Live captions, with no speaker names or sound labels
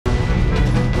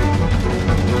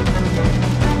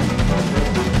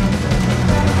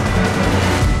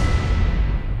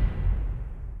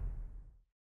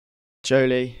Joe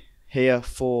Leigh here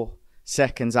for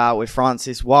Seconds Out with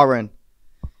Francis Warren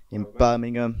in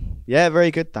Birmingham. Yeah,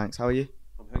 very good, thanks. How are you?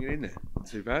 I'm hanging in there. Not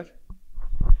too bad.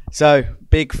 So,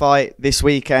 big fight this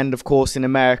weekend, of course, in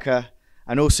America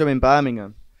and also in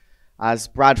Birmingham, as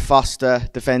Brad Foster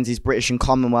defends his British and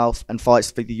Commonwealth and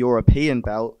fights for the European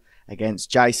belt against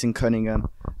Jason Cunningham.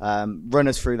 Run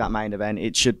us through that main event.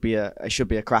 It should be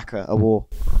a cracker, a war.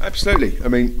 Absolutely. I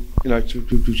mean, we've got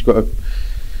to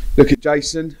look at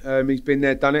Jason. He's been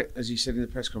there, done it, as he said in the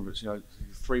press conference.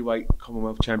 Three-weight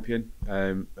Commonwealth champion,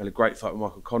 had a great fight with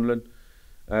Michael Conlan,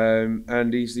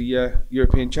 and he's the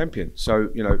European champion. So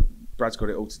Brad's got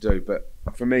it all to do. But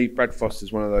for me, Brad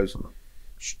Foster's one of those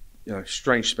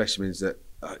strange specimens that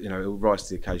he'll rise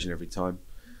to the occasion every time.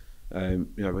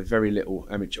 With very little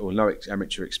amateur or no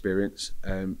amateur experience.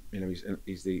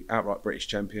 He's the outright British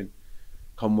champion,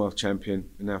 Commonwealth champion,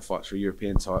 and now fights for a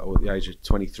European title at the age of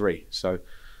 23. So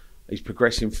he's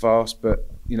progressing fast, but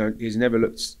he's never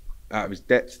looked out of his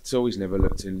depth at all. He's never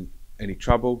looked in any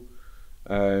trouble.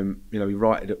 He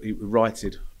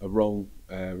righted a wrong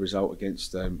result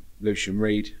against Lucian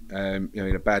Reid. In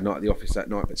a bad night at the office that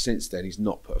night, but since then he's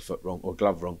not put a foot wrong or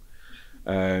glove wrong.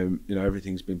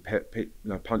 Everything's been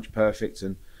punch perfect,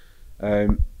 and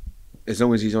as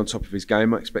long as he's on top of his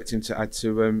game, I expect him to add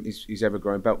to his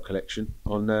ever-growing belt collection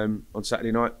on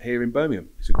Saturday night here in Birmingham.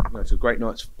 It's a great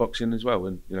night for boxing as well,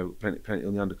 and plenty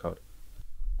on the undercard.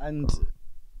 And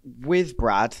with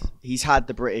Brad, he's had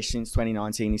the British since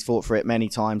 2019. He's fought for it many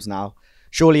times now.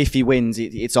 Surely, if he wins,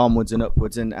 it's onwards and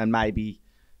upwards, and maybe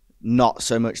not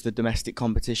so much the domestic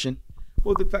competition.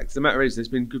 Well, the fact of the matter is, there's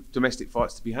been good domestic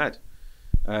fights to be had.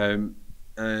 And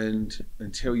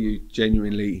until you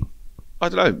genuinely, I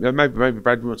don't know, maybe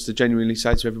Brad wants to genuinely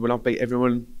say to everyone, I'll beat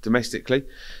everyone domestically.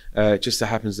 Just so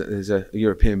happens that there's a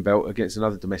European belt against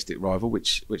another domestic rival,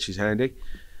 which is handy.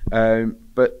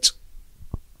 But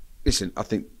listen, I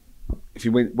think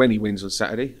when he wins on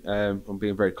Saturday, I'm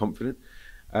being very confident.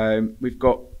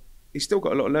 He's still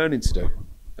got a lot of learning to do,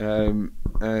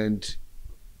 and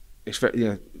it's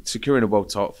very, securing a world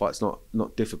title fight's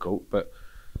not difficult, but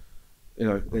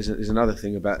there's another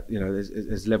thing about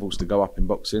there's levels to go up in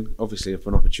boxing. Obviously, if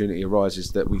an opportunity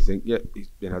arises that we think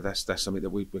that's something that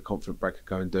we're confident Brad could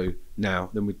go and do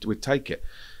now, then we'd take it.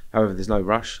 However, there's no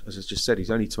rush. As I just said, he's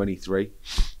only 23.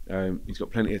 He's got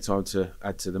plenty of time to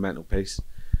add to the mantelpiece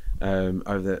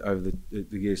over the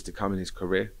years to come in his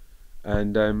career,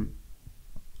 and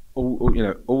all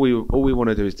we want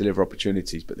to do is deliver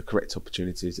opportunities, but the correct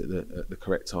opportunities at the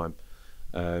correct time.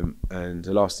 And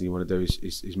the last thing you want to do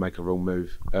is make a wrong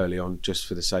move early on just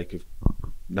for the sake of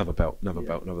another belt.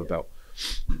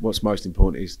 What's most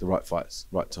important is the right fights,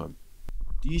 right time.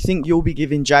 Do you think you'll be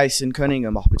giving Jason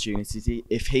Cunningham opportunities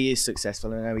if he is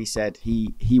successful? I know he said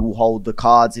he will hold the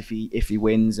cards if he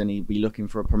wins, and he'll be looking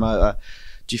for a promoter.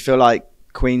 Do you feel like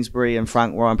Queensberry and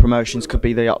Frank Ryan Promotions could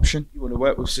be the option? You want to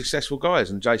work with successful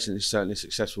guys, and Jason is certainly a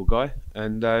successful guy,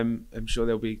 and I'm sure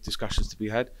there'll be discussions to be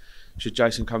had should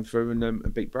Jason come through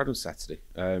and beat Brad on Saturday.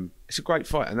 It's a great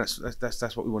fight, and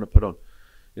that's what we want to put on.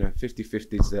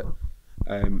 50-50s that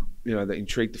that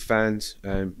intrigue the fans.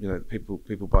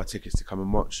 People buy tickets to come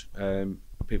and watch.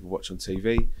 People watch on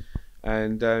TV,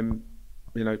 and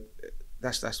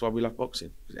that's why we love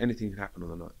boxing. Anything can happen on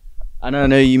the night. And I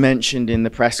know you mentioned in the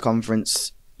press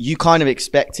conference you kind of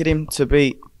expected him to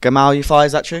beat Gamal Yafai.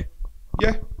 Is that true?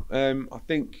 Yeah, I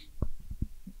think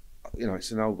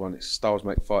it's an old one. It's styles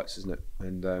make fights, isn't it?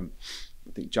 And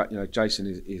I think Jason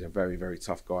is a very, very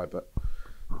tough guy, but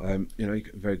he's a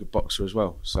very good boxer as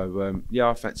well. So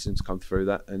I fancy him to come through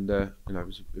that, and it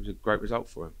was a great result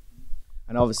for him.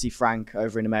 And obviously Frank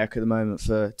over in America at the moment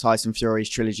for Tyson Fury's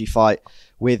trilogy fight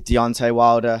with Deontay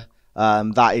Wilder.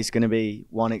 That is going to be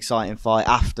one exciting fight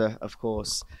after, of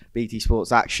course, BT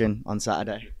Sports Action on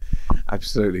Saturday.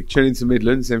 Absolutely. Tune into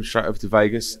Midlands, then straight over to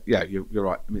Vegas. Yeah, you're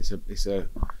right. I mean, it's a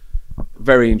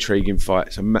very intriguing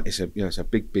fight. It's a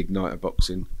big night of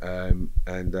boxing, and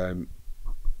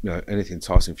anything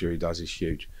Tyson Fury does is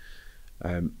huge.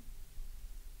 Like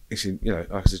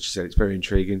I just said, it's very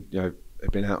intriguing.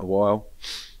 They've been out a while.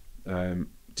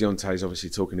 Deontay's obviously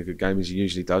talking a good game as he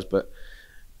usually does, but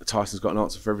Tyson's got an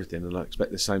answer for everything, and I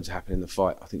expect the same to happen in the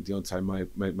fight. I think Deontay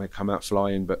may come out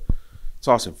flying, but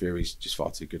Tyson Fury's just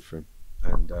far too good for him,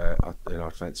 and I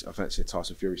fancy a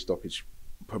Tyson Fury stoppage,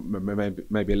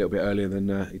 maybe a little bit earlier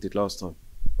than he did last time.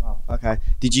 Wow. Okay.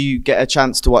 Did you get a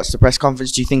chance to watch the press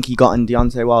conference? Do you think he got in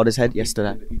Deontay Wilder's head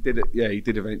yesterday? He did it. Yeah, he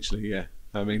did eventually. Yeah.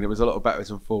 I mean, there was a lot of backwards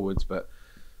and forwards, but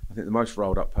I think the most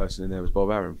rolled up person in there was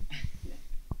Bob Arum.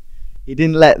 He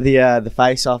didn't let the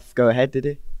face-off go ahead, did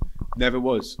he? Never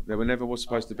was. There never was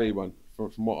supposed to be one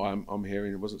from what I'm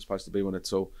hearing, it wasn't supposed to be one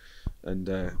at all, and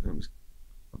it was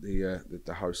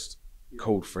the host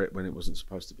called for it when it wasn't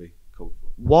supposed to be called for.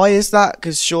 Why is that?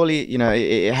 Because surely, you know,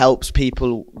 it helps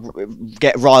people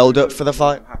get riled up for the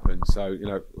fight. Happened. So, you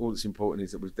know, all that's important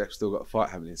is that we've still got a fight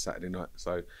happening Saturday night.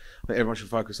 So I think everyone should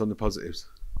focus on the positives.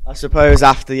 I suppose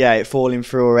after it falling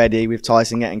through already with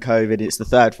Tyson getting COVID, it's the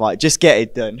third fight. Just get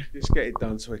it done. Just get it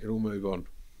done so we can all move on.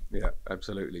 Yeah,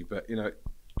 absolutely. But, you know,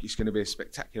 it's going to be a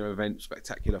spectacular event,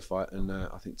 spectacular fight, and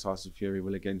I think Tyson Fury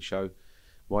will again show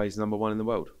why he's #1 in the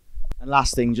world. And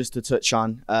last thing, just to touch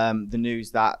on the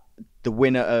news that the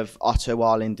winner of Otto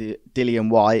Wilder and Dillian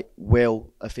Whyte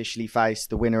will officially face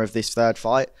the winner of this third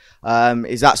fight.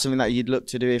 Is that something that you'd look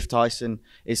to do if Tyson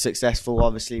is successful,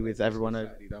 obviously, with everyone?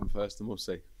 Done first, and we'll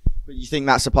see. But you think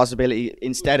that's a possibility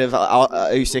instead of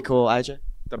Usyk or AJ?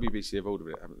 WBC have ordered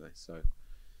it, haven't they? So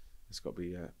it's got to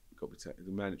be,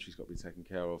 the mandatory's got to be taken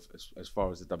care of as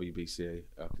far as the WBC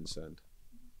are concerned.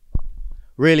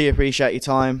 Really appreciate your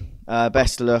time.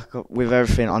 Best of luck with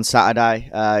everything on Saturday.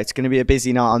 It's going to be a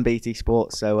busy night on BT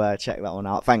Sports, so check that one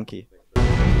out. Thank you.